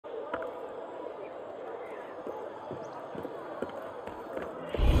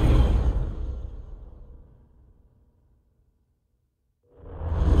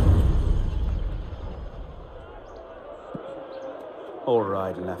All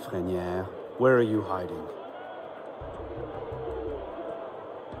right, Lafreniere. Where are you hiding?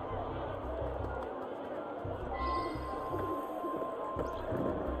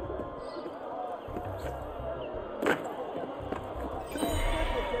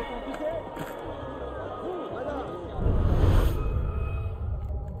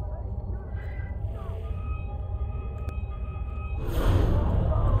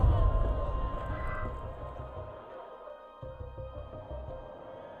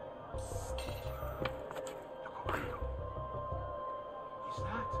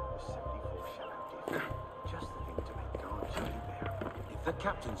 The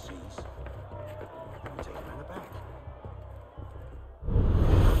captain sees. Take him in the back.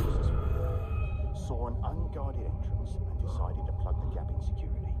 Saw an unguarded entrance and decided to plug the gap in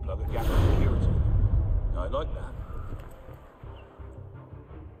security. Plug a gap in security? I like that.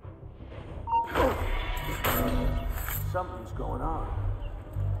 Something's going on.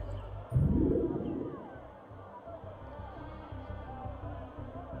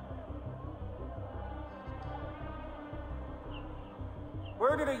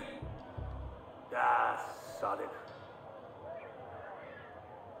 Where did he... Ah, sod it.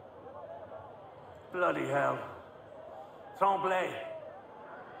 Bloody hell. Tremblay.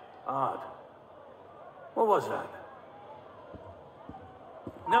 Odd. What was that?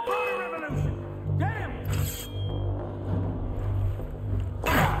 Napoleon Revolution! Damn!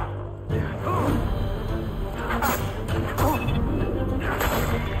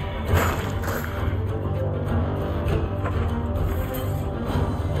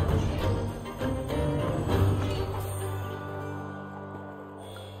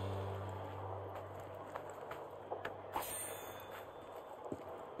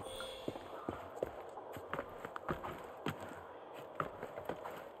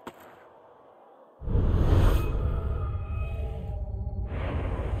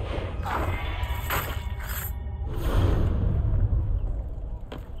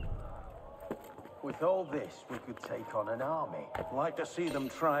 With all this, we could take on an army. I'd like to see them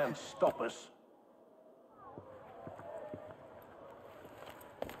try and stop us.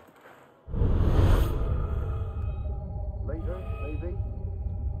 Later, maybe?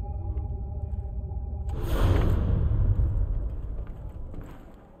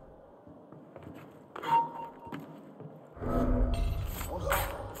 What's that?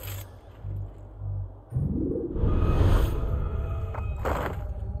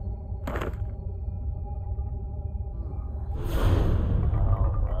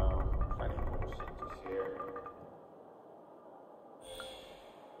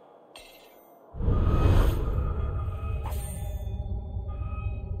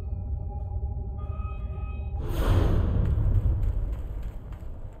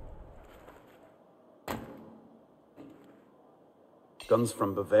 Guns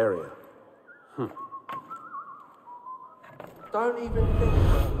from Bavaria. Don't even think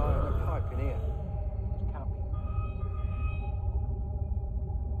about lighting a pipe in here. It's coming.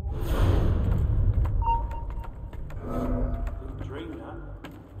 Didn't dream that.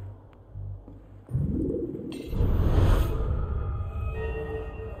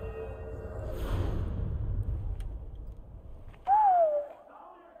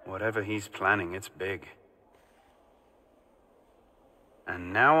 Whatever he's planning, it's big.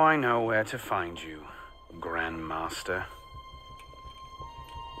 And now I know where to find you, Grand Master.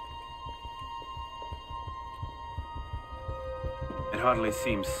 It hardly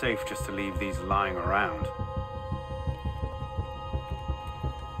seems safe just to leave these lying around.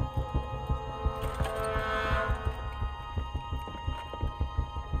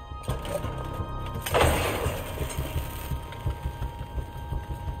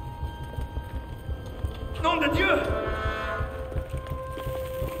 Nom de Dieu!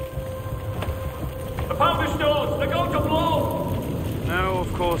 The powder stones, they're going to blow! No,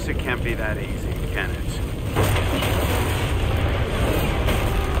 of course it can't be that easy, can it?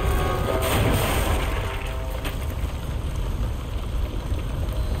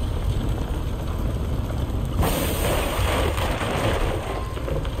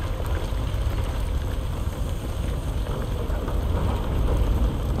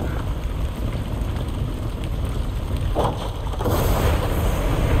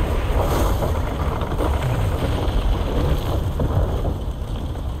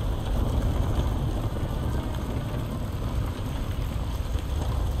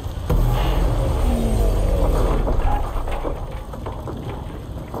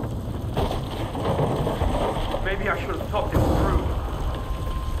 Maybe I should have talked this through.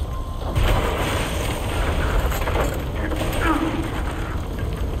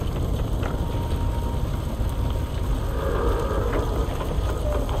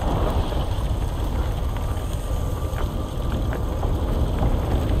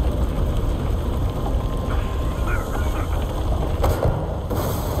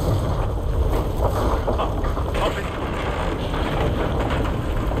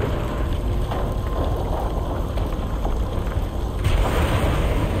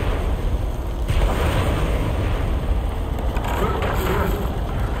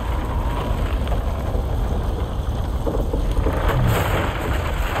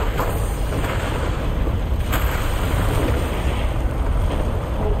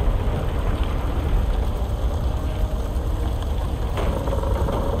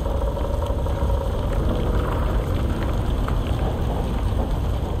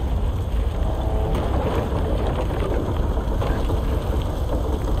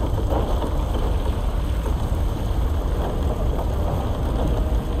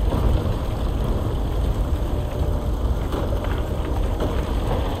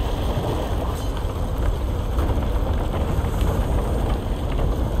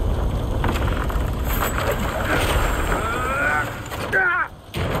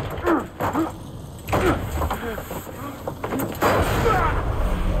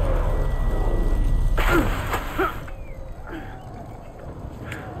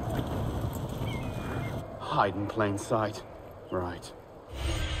 hide in plain sight. Right.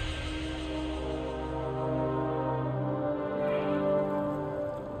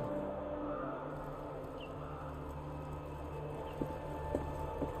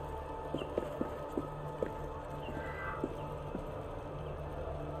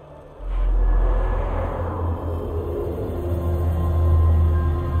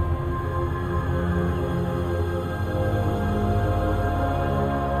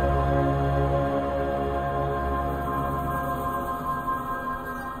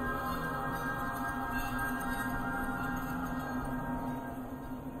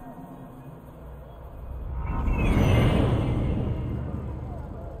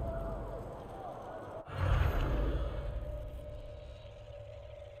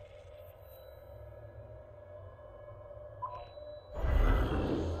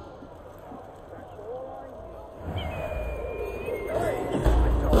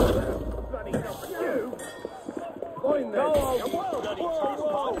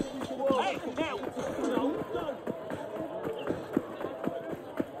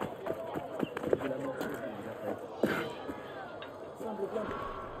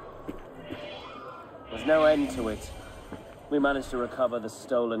 There's no end to it. We managed to recover the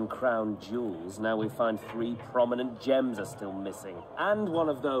stolen crown jewels. Now we find 3 prominent gems are still missing. And one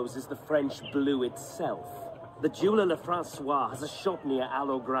of those is the French blue itself. The jeweler Lefrancois has a shop near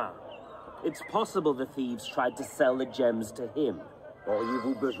Allogran. It's possible the thieves tried to sell the gems to him.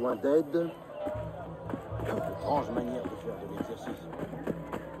 Auriez-vous besoin d'aide? Étrange manière de faire de l'exercice.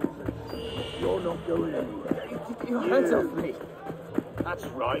 You're not going anywhere. Keep your hands off me. That's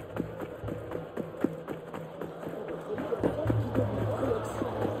right.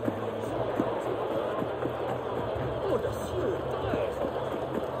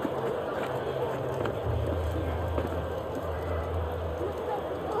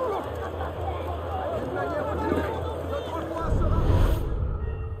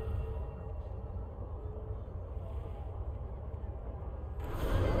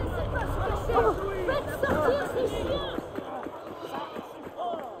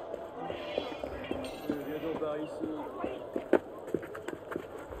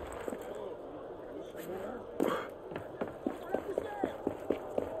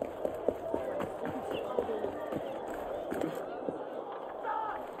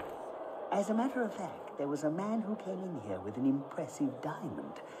 As a matter of fact, there was a man who came in here with an impressive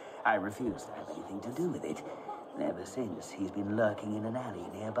diamond. I refused to have anything to do with it. And ever since, he's been lurking in an alley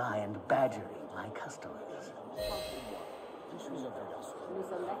nearby and badgering my customers.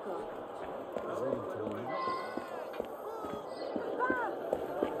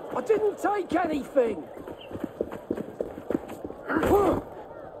 I didn't take anything!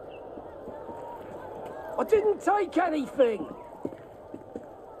 I didn't take anything!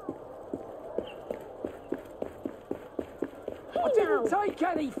 I didn't take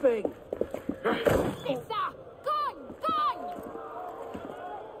anything!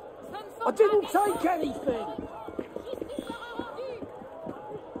 I didn't take anything!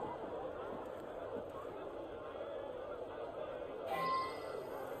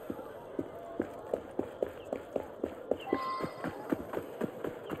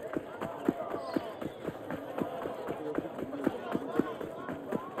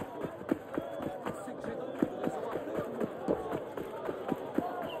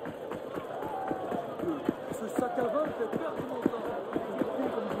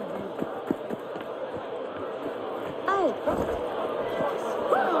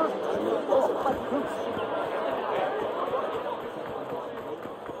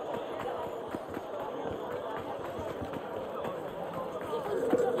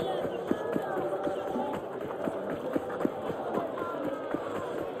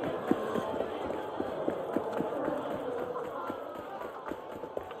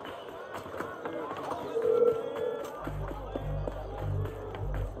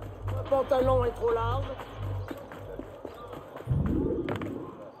 Le pantalon est trop large.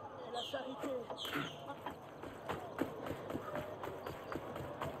 La charité.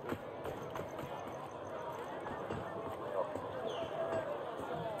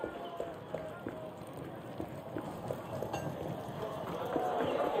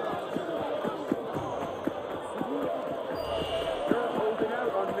 You're holding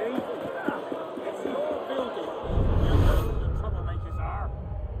out on me? It's your building. You know who the troublemakers are.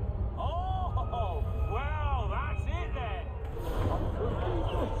 Oh, well, that's it then.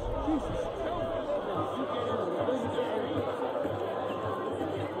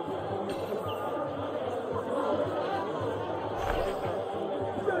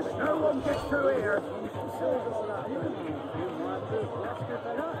 Just no one gets through here.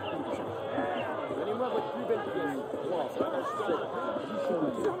 Donnez-moi votre plus belle pièce. Wow, ça va,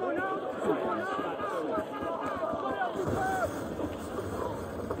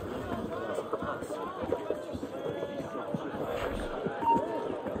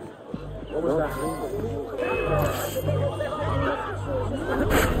 what was that?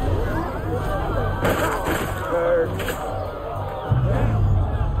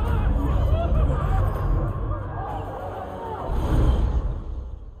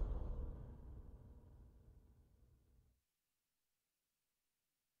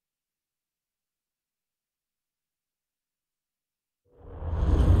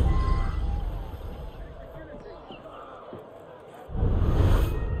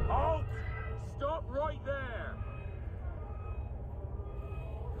 Halt! Stop right there!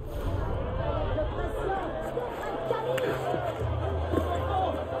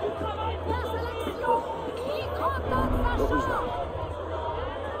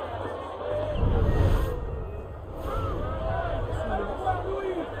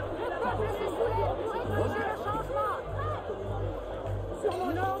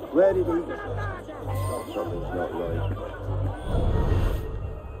 Where did he go? Oh, something's not right.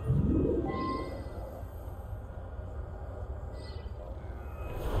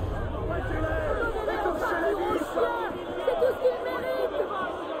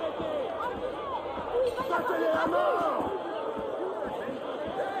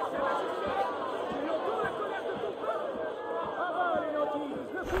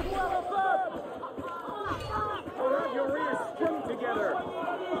 Have your ears strung together!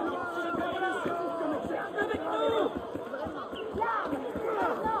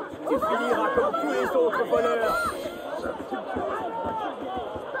 Tu finiras comme tous les autres voleurs.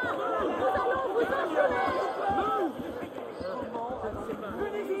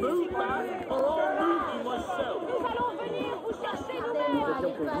 Move back, or I'll move you myself! Nous allons venir vous chercher nous-mêmes.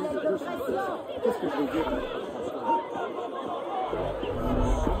 Qu'est-ce que je vais dire?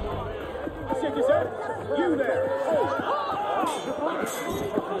 Citizen, you there!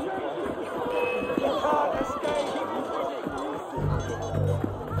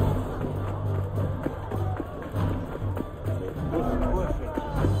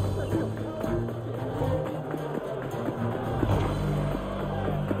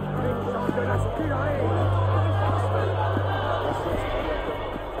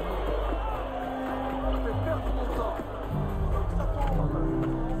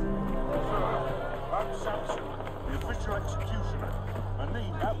 I'm Samson, the official executioner. I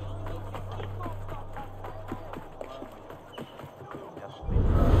need help.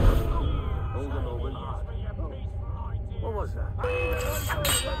 Hold a moment. What was that?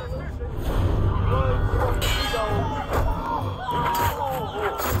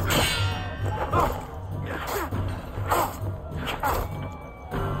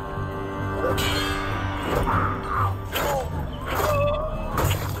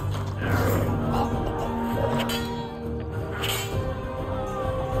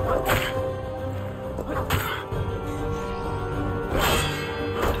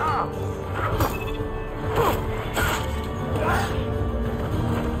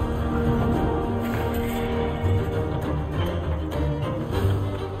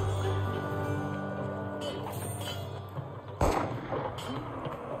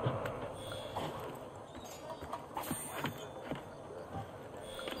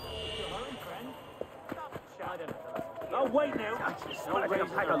 Oh, wait now. Don't raise a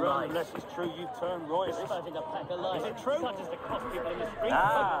pack of lies. Unless it's true you turn royalist. Spotting a pack of lies. Is it true? Such as the cost people in the street.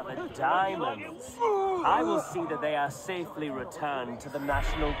 Ah, the diamonds. I will see that they are safely returned to the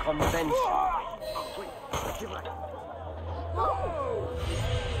National Convention.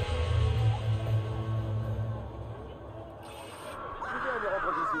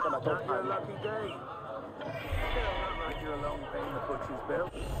 Don't be a lucky day. Don't like you're alone paying the butcher's bill.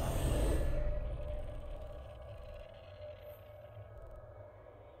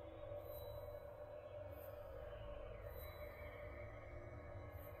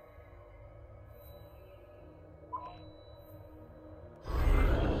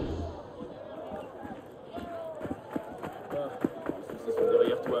 Ils sont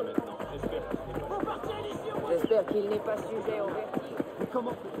derrière toi maintenant. J'espère qu'il n'est pas sujet au vertige. Mais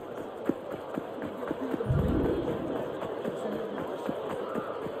comment?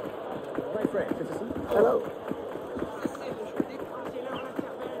 My friend, citizen. Hello.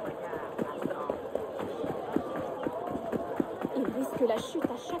 Il risque la chute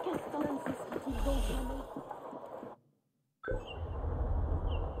à chaque instant. C'est ce qu'il donc jamais.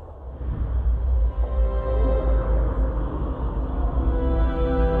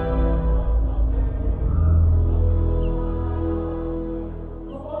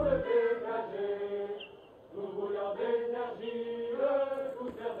 Pour le dégager.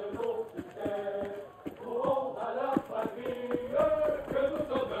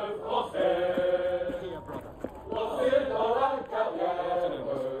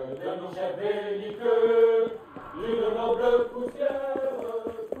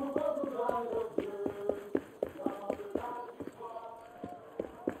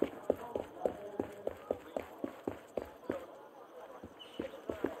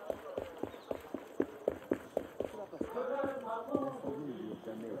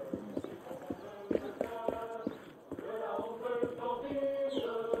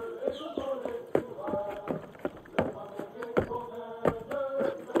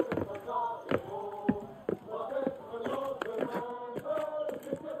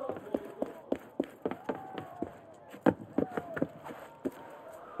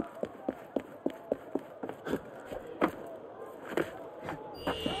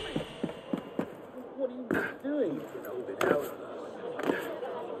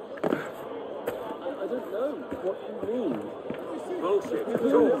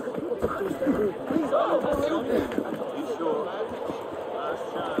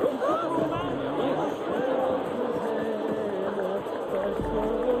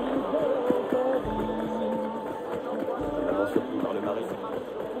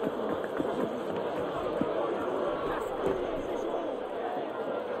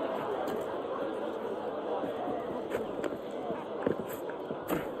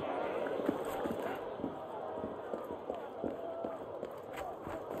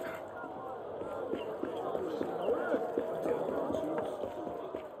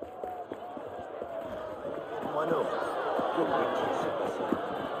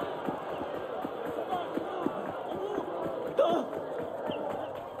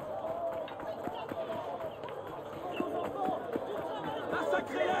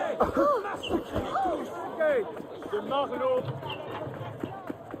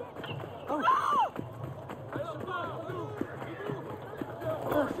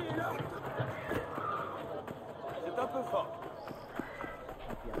 C'est un peu fort.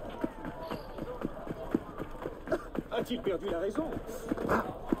 A-t-il perdu la raison?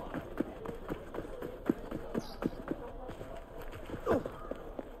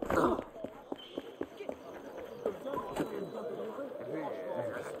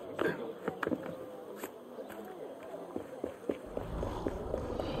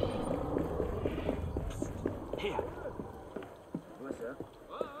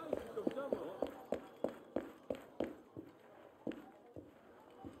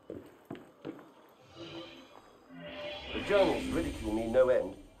 The journals ridicule me no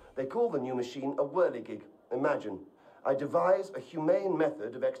end. They call the new machine a whirligig. Imagine. I devise a humane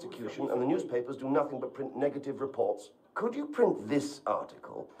method of execution and the newspapers do nothing but print negative reports. Could you print this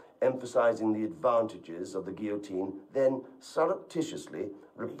article, emphasizing the advantages of the guillotine, then surreptitiously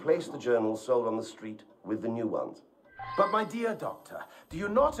replace the journals sold on the street with the new ones? But my dear doctor, do you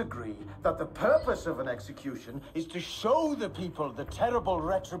not agree that the purpose of an execution is to show the people the terrible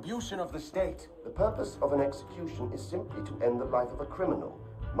retribution of the state? The purpose of an execution is simply to end the life of a criminal.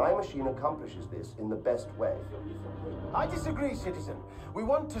 My machine accomplishes this in the best way. I disagree, citizen. We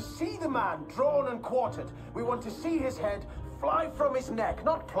want to see the man drawn and quartered. We want to see his head fly from his neck,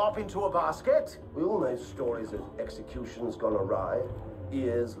 not plop into a basket. We all know stories of executions gone awry,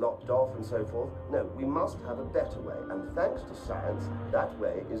 ears lopped off and so forth. No, we must have a better way, and thanks to science, that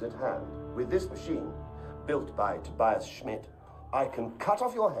way is at hand. With this machine, built by Tobias Schmidt, I can cut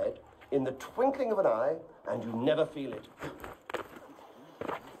off your head in the twinkling of an eye, and you never feel it.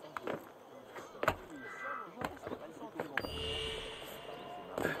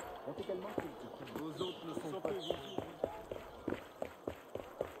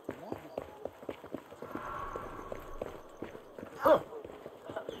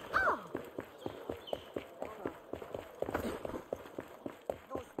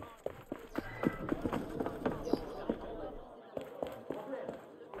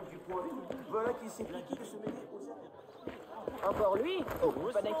 Voilà qui s'est plaqué de se mêler aux affaires. Encore lui?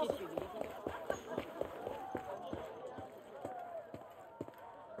 Pas d'inquiétude.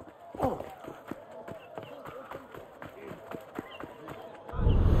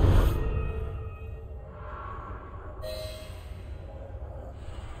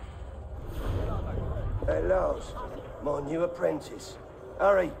 Hello's, my new apprentice.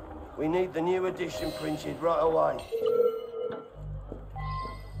 Hurry, we need the new edition printed right away.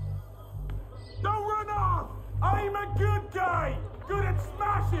 Don't run off! I'm a good guy! Good at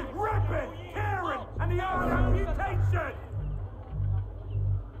smashing, ripping, tearing, and the art of amputation!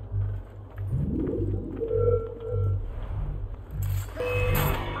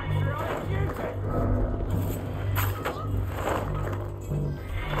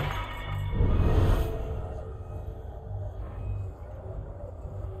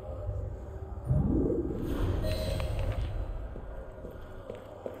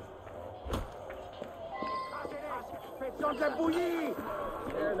 Dans de la bouillie!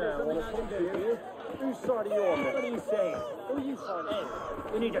 There now, want to come here? Whose side are you on? What are you saying? Who are you fighting?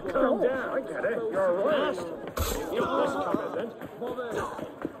 Hey, you need to calm down. I get it. You're a royalist. You're this competent.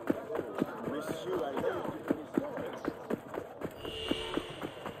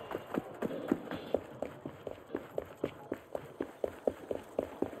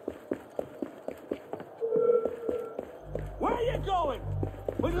 Where are you going?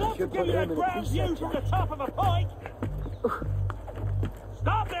 We'd love to give you a grand view from the top of a pike!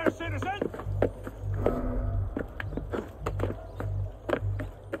 Stop there, citizen!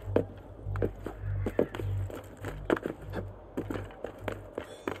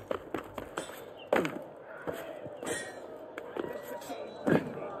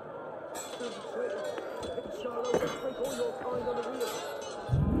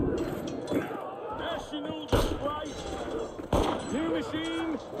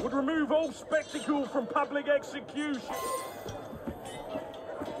 machine would remove all spectacle from public execution.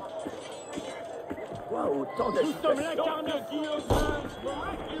 Wow, autant d'agitations. Dr. Guillotine's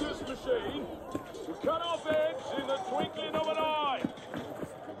miraculous machine to cut off heads in the twinkling of an eye.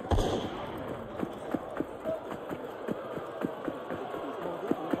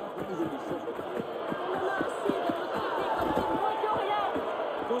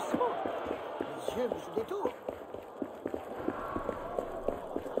 Doucement. Monsieur, monsieur Détour.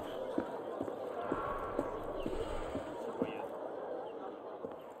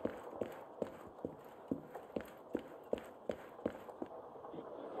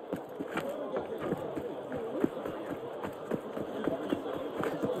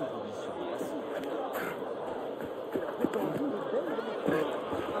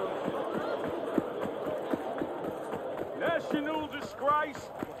 National disgrace.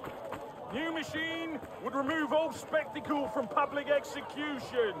 New machine would remove all spectacle from public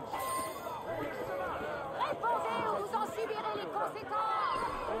executions. Répondez ou vous en subirez les conséquences.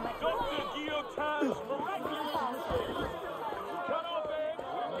 Dr. Guillotine's miraculous machine to cut off heads.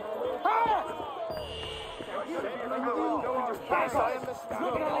 Yes, I understand.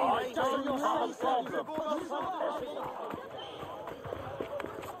 I don't have a problem.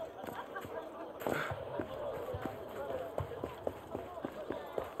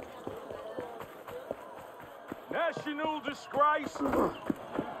 National disgrace.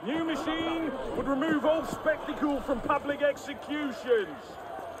 New machine would remove all spectacle from public executions.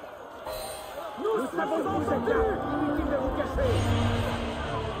 Nous savons vous êtes là. Inutile de vous cacher.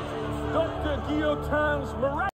 Dr. Guillotine's miraculous